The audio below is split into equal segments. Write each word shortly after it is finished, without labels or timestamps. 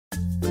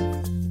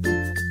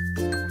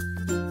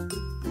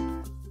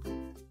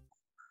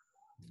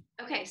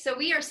Okay, so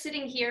we are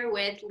sitting here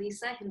with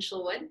Lisa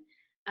Hinchelwood,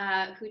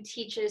 who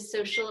teaches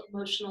social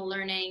emotional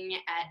learning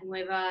at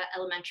Nueva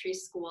Elementary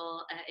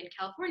School in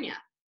California.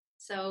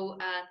 So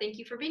thank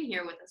you for being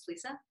here with us,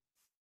 Lisa. Of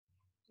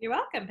You're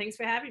welcome. Thanks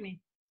for having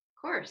me.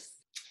 course.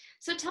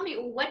 So tell me,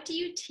 what do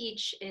you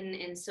teach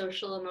in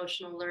social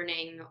emotional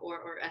learning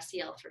or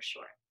SEL for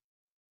short?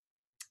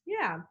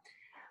 Yeah.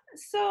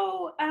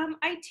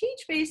 I teach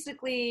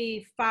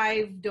basically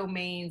 5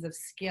 domains of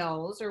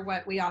skills, or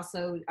what we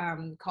also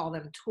call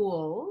them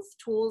tools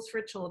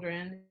for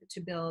children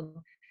to build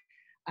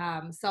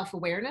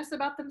self-awareness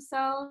about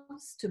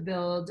themselves, to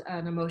build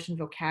an emotion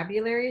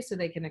vocabulary so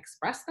they can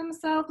express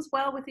themselves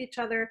well with each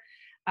other,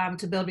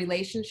 to build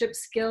relationship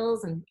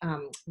skills and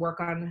work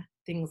on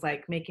things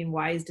like making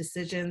wise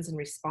decisions and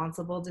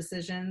responsible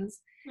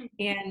decisions,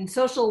 and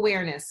social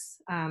awareness,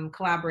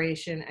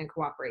 collaboration, and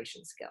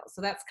cooperation skills.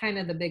 So that's kind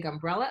of the big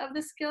umbrella of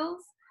the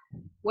skills.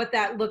 What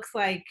that looks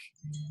like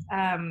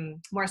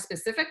more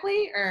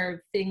specifically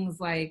are things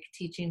like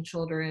teaching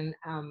children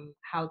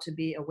how to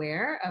be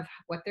aware of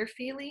what they're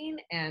feeling,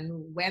 and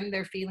when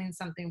they're feeling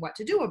something, what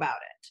to do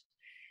about it.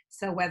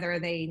 So whether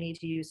they need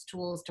to use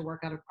tools to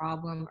work out a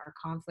problem or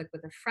conflict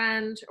with a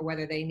friend, or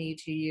whether they need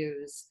to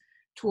use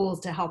tools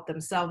to help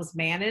themselves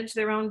manage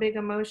their own big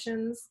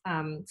emotions.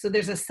 So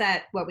there's a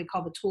set, what we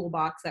call the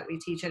toolbox, that we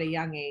teach at a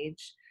young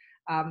age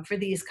for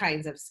these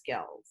kinds of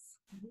skills.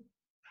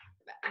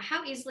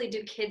 How easily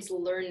do kids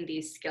learn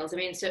these skills? I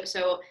mean,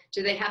 so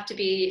do they have to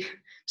be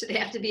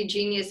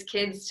genius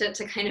kids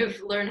to kind of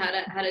learn how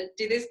to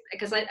do this?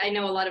 Because I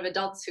know a lot of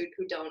adults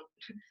who don't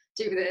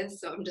do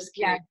this, so I'm just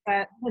Yeah,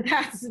 curious.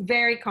 that's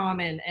very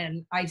common.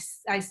 And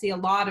I see a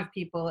lot of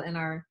people in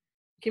our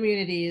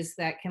communities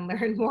that can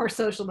learn more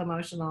social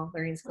emotional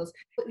learning skills.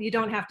 But you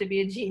don't have to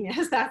be a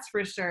genius, that's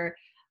for sure.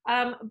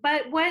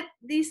 But what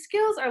these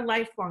skills are,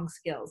 lifelong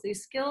skills.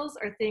 These skills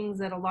are things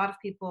that a lot of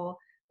people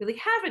really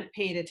haven't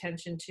paid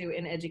attention to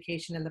in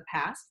education in the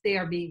past. They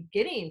are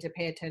beginning to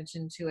pay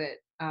attention to it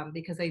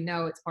because they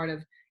know it's part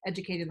of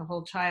educating the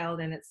whole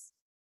child, and it's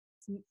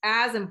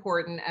as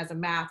important as a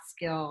math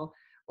skill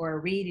or a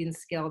reading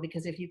skill,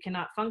 because if you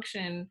cannot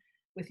function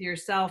with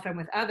yourself and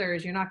with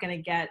others, you're not going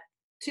to get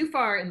too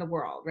far in the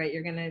world, right?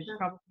 You're going to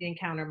probably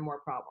encounter more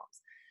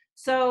problems.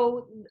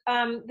 So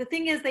the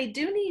thing is, they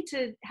do need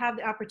to have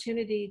the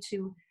opportunity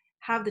to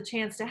have the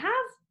chance to have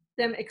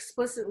them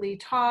explicitly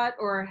taught,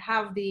 or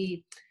have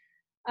the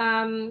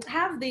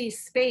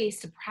space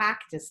to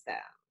practice them.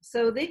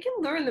 So they can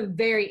learn them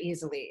very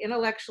easily.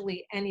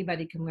 Intellectually,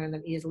 anybody can learn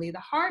them easily. The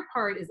hard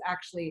part is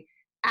actually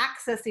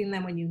accessing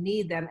them when you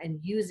need them and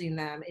using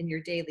them in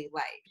your daily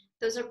life.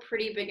 Those are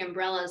pretty big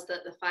umbrellas,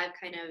 the five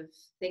kind of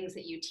things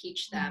that you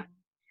teach them.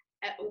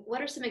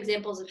 What are some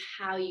examples of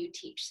how you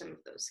teach some of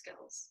those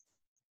skills?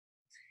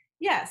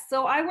 Yes,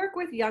 so I work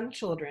with young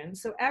children.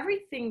 So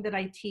everything that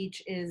I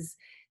teach is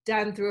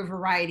done through a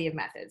variety of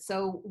methods.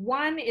 So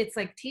one, it's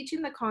like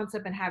teaching the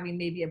concept and having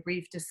maybe a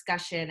brief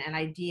discussion and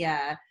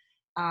idea,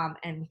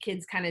 and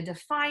kids kind of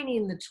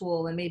defining the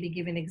tool and maybe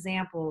giving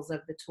examples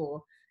of the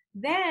tool.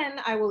 Then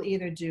I will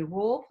either do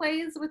role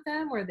plays with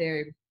them where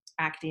they're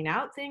acting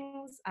out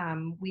things.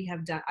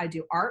 I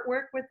do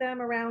artwork with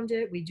them around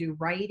it. We do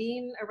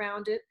writing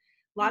around it.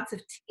 Lots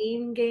of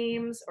team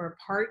games or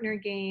partner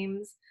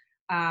games.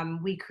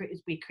 We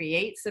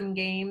create some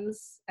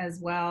games as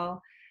well.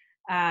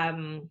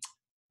 Um,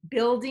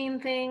 Building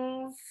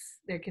things.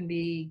 There can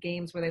be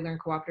games where they learn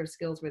cooperative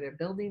skills where they're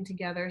building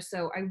together.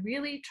 So I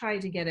really try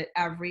to get at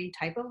every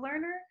type of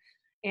learner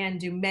and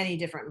do many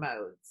different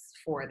modes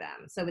for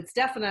them. So it's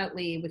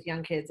definitely, with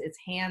young kids, it's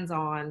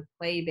hands-on,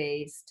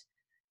 play-based,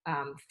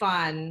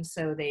 fun.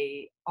 So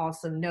they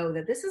also know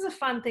that this is a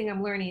fun thing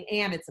I'm learning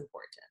and it's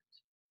important.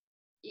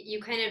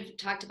 You kind of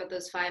talked about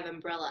those five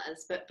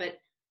umbrellas, but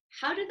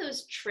how do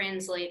those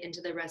translate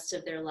into the rest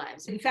of their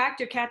lives? In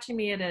fact, you're catching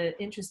me at an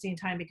interesting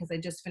time because I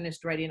just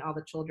finished writing all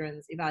the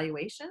children's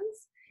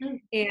evaluations.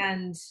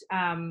 And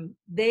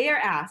they are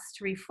asked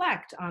to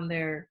reflect on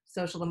their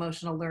social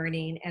emotional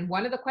learning. And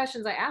one of the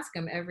questions I ask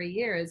them every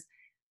year is,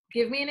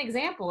 give me an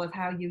example of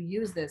how you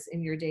use this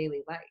in your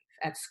daily life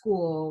at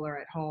school or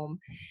at home.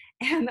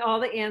 And all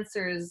the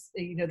answers,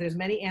 there's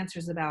many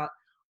answers about,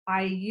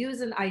 I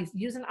use an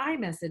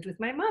iMessage with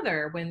my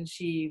mother when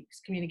she's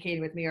communicating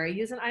with me, or I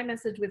use an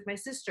iMessage with my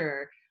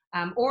sister,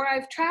 or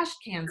I've trash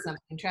canned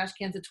something. Trash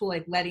can's a tool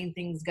like letting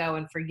things go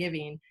and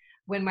forgiving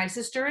when my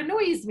sister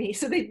annoys me.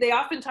 So they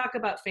often talk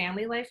about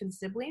family life and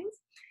siblings,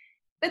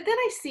 but then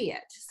I see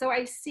it. So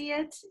I see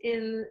it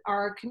in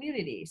our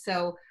community.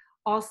 So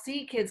I'll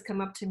see kids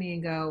come up to me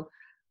and go,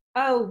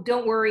 oh,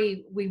 don't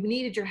worry, we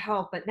needed your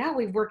help, but now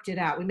we've worked it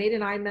out. We made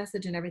an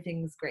iMessage and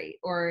everything's great.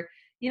 Or,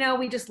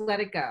 we just let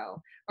it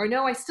go. Or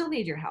no, I still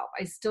need your help.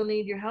 I still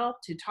need your help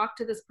to talk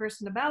to this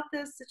person about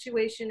this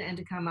situation and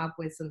to come up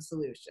with some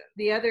solution.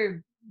 The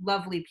other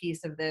lovely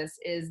piece of this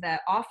is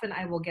that often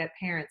I will get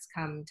parents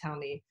come tell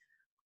me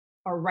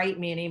or write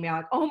me an email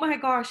like, oh my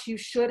gosh, you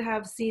should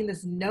have seen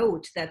this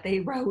note that they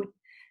wrote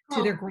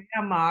to their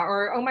grandma,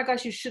 or oh my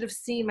gosh, you should have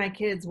seen my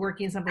kids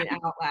working something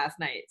out last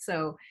night.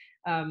 So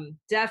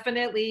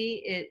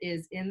Definitely it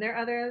is in their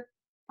other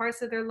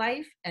parts of their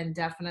life, and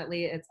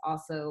definitely it's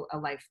also a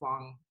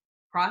lifelong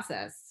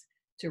process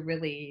to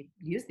really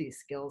use these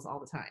skills all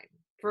the time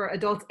for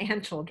adults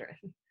and children.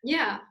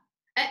 Yeah.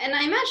 And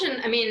I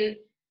imagine, I mean,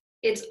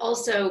 it's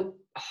also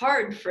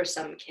hard for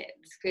some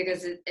kids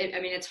because I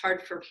mean, it's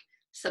hard for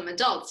some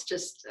adults,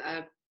 just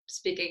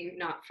speaking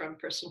not from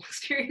personal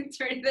experience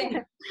or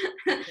anything.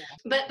 Yeah.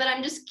 But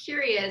I'm just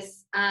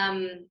curious,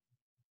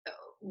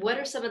 what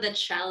are some of the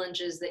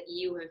challenges that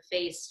you have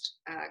faced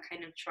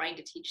kind of trying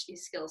to teach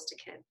these skills to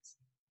kids?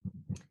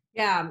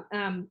 Yeah,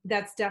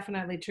 that's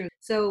definitely true.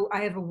 So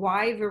I have a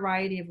wide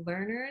variety of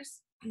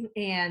learners,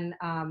 and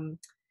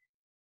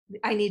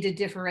I need to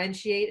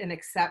differentiate and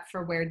accept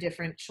for where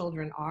different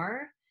children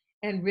are,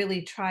 and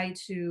really try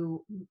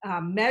to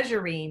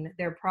measuring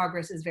their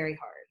progress is very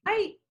hard.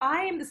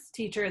 I am this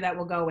teacher that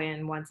will go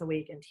in once a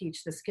week and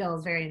teach the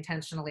skills very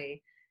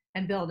intentionally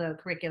and build a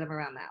curriculum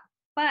around that.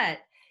 But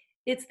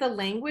it's the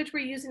language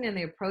we're using and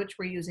the approach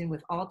we're using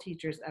with all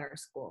teachers at our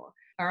school.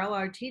 All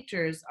our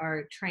teachers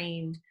are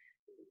trained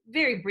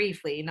very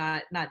briefly,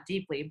 not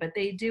deeply, but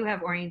they do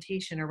have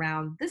orientation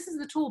around this is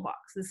the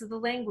toolbox, this is the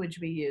language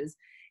we use,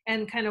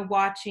 and kind of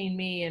watching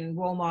me and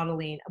role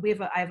modeling.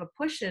 I have a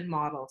push-in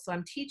model, so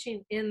I'm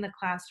teaching in the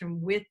classroom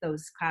with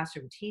those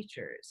classroom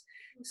teachers.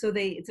 So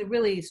it's a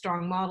really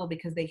strong model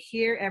because they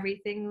hear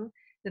everything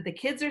that the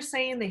kids are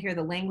saying, they hear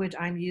the language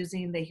I'm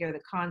using, they hear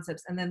the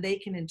concepts, and then they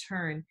can in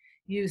turn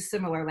use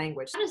similar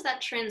language. How does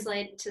that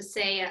translate to,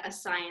 say, a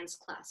science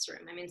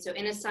classroom? I mean, so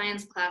in a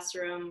science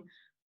classroom,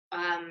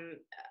 um,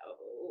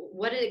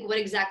 what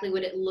exactly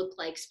would it look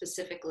like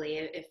specifically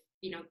if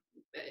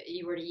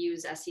you were to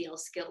use SEL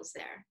skills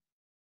there?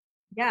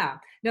 Yeah,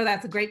 no,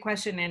 that's a great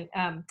question,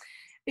 and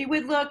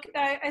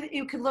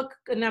it could look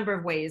a number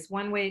of ways.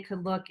 One way it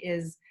could look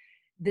is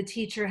the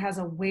teacher has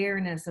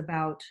awareness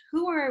about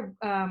who are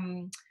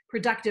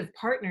productive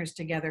partners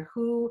together,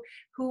 who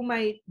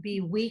might be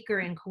weaker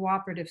in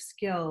cooperative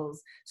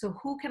skills. So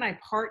who can I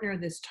partner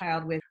this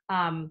child with?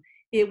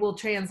 It will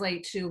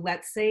translate to,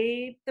 let's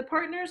say the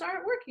partners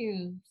aren't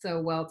working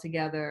so well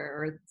together,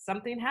 or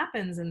something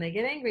happens and they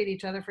get angry at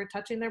each other for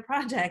touching their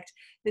project.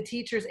 The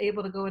teacher's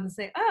able to go in and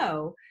say,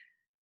 oh,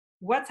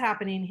 what's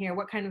happening here?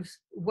 What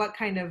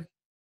kind of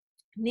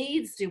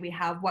needs do we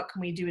have? What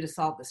can we do to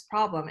solve this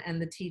problem? And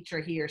the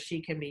teacher, he or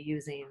she, can be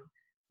using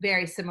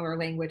very similar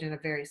language and a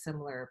very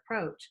similar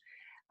approach.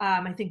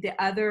 I think the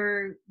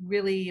other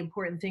really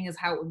important thing is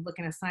how it would look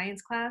in a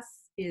science class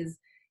is,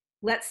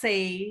 let's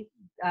say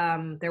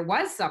there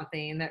was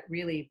something that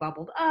really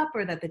bubbled up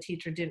or that the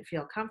teacher didn't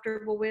feel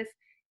comfortable with.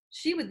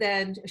 She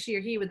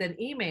or he would then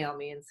email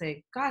me and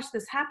say, gosh,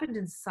 this happened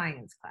in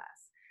science class.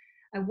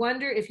 I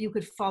wonder if you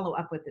could follow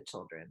up with the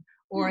children,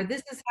 or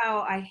this is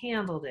how I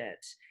handled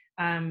it.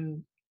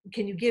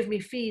 Can you give me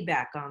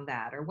feedback on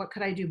that? Or what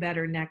could I do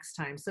better next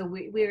time? So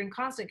we're in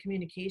constant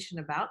communication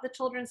about the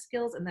children's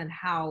skills, and then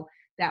how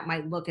that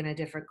might look in a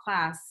different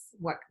class.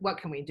 What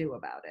can we do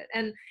about it?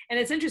 And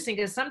it's interesting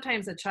because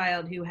sometimes a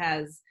child who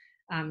has,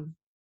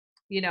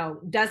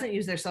 doesn't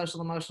use their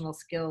social emotional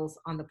skills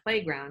on the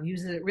playground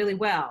uses it really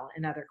well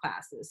in other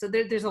classes. So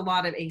there's a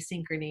lot of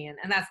asynchrony,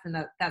 and that's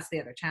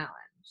the other challenge.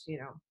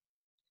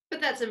 But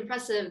that's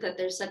impressive that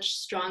there's such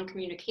strong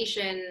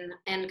communication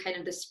and kind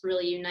of this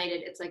really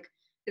united, it's like,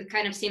 it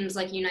kind of seems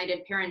like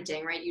united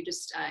parenting, right? You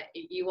just,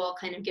 you all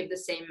kind of give the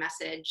same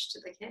message to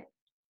the kid.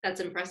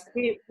 That's impressive.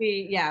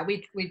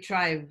 We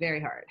try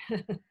very hard.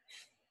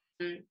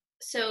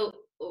 So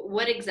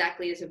what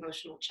exactly is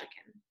emotional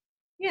check-in?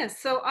 Yes,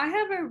 so I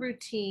have a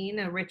routine,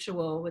 a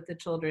ritual with the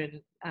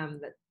children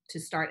to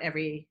start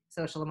every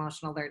social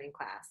emotional learning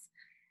class.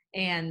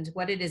 And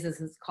what it is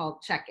it's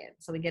called check-in.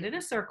 So we get in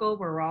a circle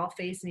where we're all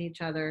facing each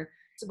other.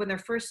 So when they're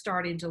first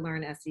starting to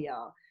learn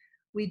SEL,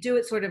 we do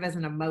it sort of as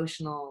an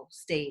emotional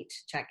state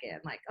check-in,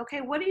 like,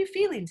 okay, what are you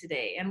feeling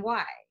today and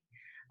why?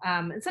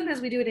 And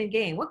sometimes we do it in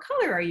game. What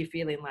color are you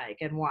feeling like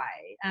and why?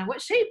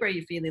 What shape are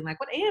you feeling like?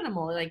 What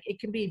animal? Like, it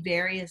can be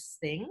various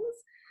things,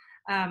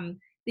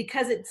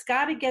 because it's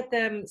got to get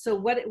them. So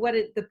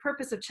the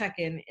purpose of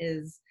check-in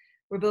is,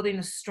 we're building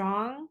a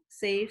strong,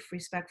 safe,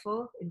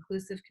 respectful,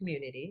 inclusive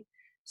community.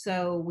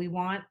 So we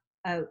want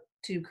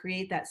to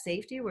create that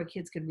safety where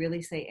kids could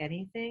really say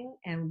anything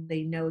and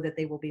they know that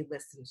they will be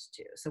listened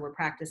to. So we're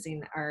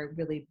practicing our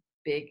really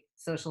big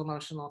social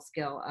emotional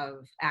skill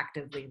of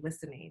actively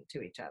listening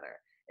to each other,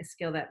 a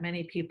skill that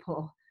many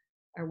people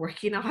are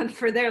working on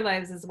for their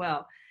lives as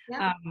well.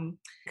 Yeah.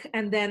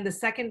 And then the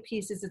second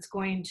piece is, it's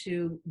going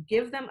to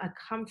give them a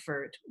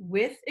comfort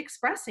with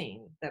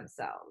expressing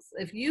themselves.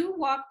 If you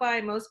walk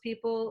by most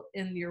people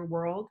in your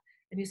world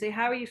and you say,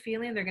 how are you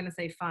feeling? They're going to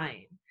say,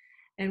 fine.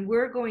 And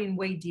we're going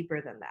way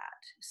deeper than that.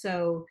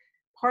 So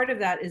part of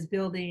that is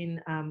building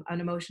an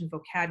emotion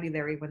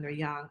vocabulary when they're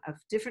young, of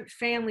different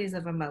families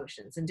of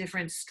emotions and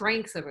different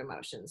strengths of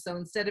emotions. So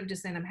instead of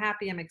just saying, I'm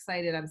happy, I'm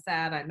excited, I'm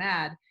sad, I'm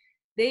mad,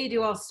 they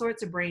do all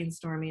sorts of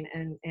brainstorming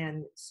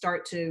and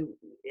start to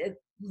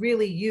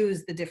really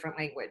use the different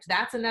language.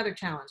 That's another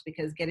challenge,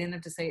 because getting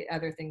them to say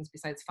other things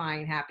besides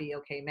fine, happy,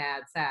 okay,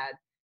 mad, sad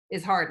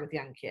is hard with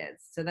young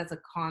kids. So that's a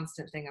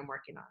constant thing I'm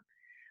working on.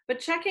 But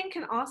check-in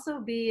can also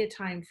be a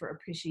time for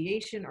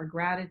appreciation or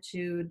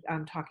gratitude,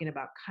 talking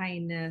about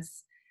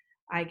kindness.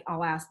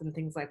 I'll ask them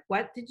things like,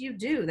 what did you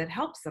do that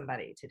helped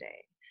somebody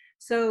today?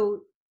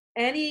 So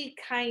any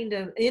kind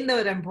of, in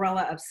that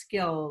umbrella of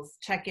skills,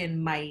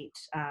 check-in might,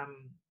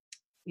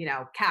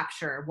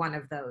 capture one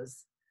of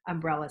those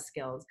umbrella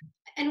skills.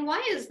 And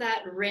why is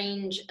that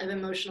range of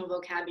emotional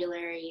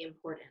vocabulary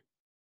important?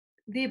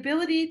 The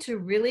ability to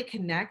really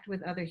connect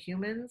with other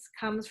humans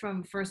comes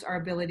from, first,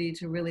 our ability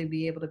to really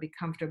be able to be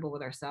comfortable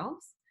with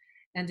ourselves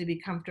and to be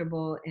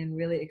comfortable in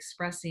really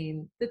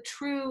expressing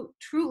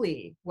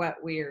truly what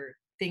we're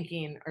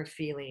thinking or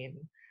feeling,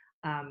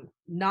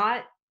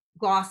 not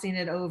glossing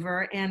it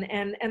over.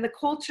 And the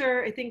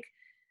culture, I think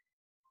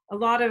a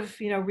lot of,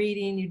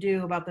 reading you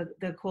do about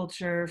the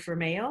culture for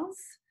males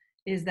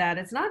is that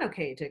it's not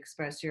okay to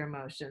express your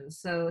emotions.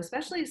 So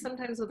especially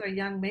sometimes with our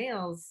young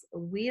males,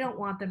 we don't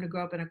want them to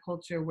grow up in a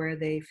culture where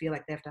they feel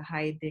like they have to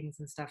hide things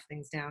and stuff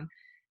things down.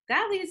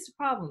 That leads to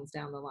problems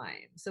down the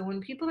line. So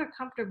when people are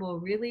comfortable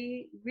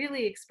really,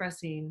 really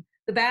expressing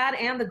the bad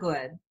and the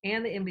good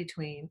and the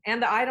in-between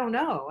and the I don't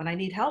know and I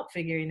need help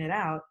figuring it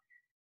out,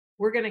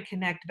 we're going to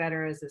connect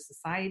better as a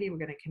society. We're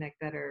going to connect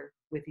better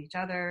with each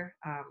other.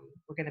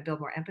 We're going to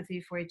build more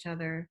empathy for each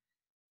other.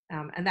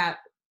 And that,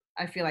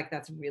 I feel like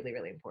that's really,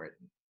 really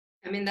important.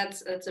 I mean,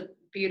 that's a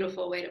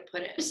beautiful way to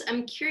put it.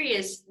 I'm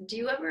curious, do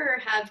you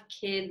ever have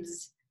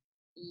kids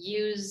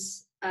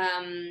use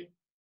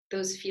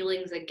those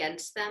feelings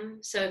against them?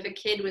 So if a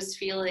kid was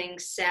feeling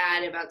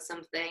sad about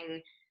something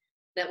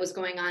that was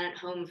going on at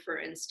home, for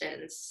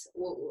instance,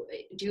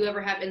 do you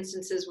ever have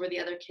instances where the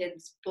other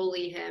kids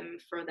bully him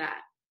for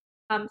that?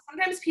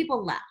 Sometimes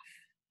people laugh.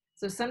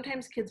 So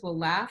sometimes kids will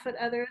laugh at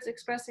others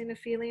expressing a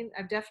feeling.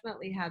 I've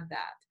definitely had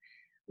that.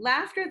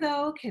 Laughter,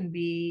 though, can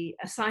be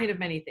a sign of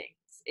many things.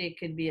 It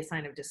could be a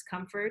sign of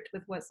discomfort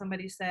with what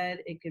somebody said.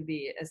 It could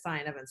be a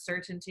sign of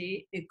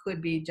uncertainty. It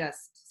could be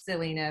just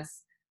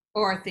silliness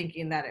or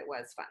thinking that it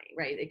was funny,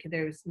 right?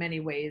 There's many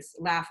ways.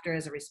 Laughter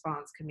as a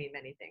response can mean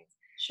many things.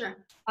 Sure.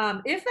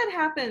 If that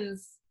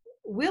happens,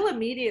 we'll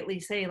immediately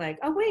say like,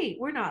 oh, wait,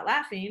 we're not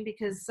laughing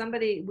because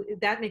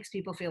that makes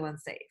people feel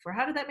unsafe. Or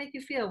how did that make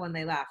you feel when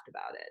they laughed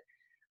about it?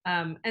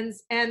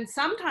 And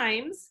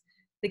sometimes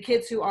the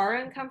kids who are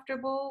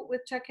uncomfortable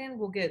with check-in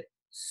will get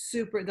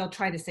they'll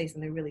try to say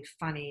something really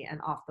funny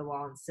and off the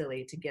wall and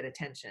silly to get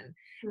attention.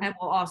 Mm-hmm. And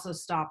we'll also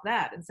stop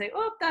that and say,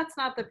 oh, that's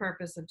not the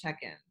purpose of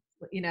check-in.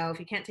 If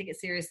you can't take it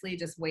seriously,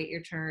 just wait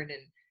your turn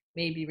and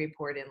maybe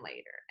report in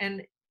later.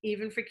 And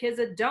even for kids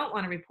that don't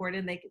want to report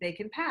in, they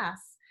can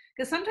pass.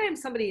 Because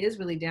sometimes somebody is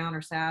really down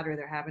or sad or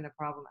they're having a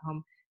problem at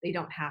home. They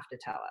don't have to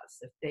tell us.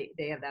 If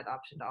they have that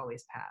option to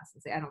always pass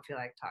and say, I don't feel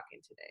like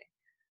talking today.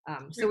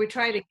 So we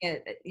try to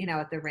get,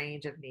 at the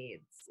range of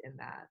needs in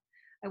that.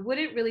 I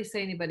wouldn't really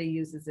say anybody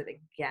uses it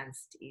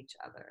against each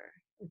other.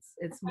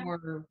 It's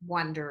more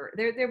wonder.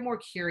 They're more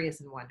curious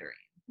and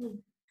wondering.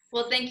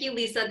 Well, thank you,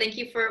 Lisa. Thank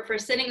you for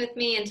sitting with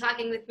me and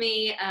talking with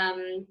me.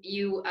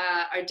 You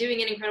are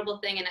doing an incredible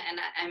thing, and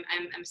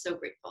I'm so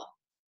grateful.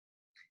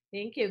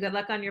 Thank you. Good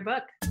luck on your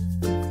book.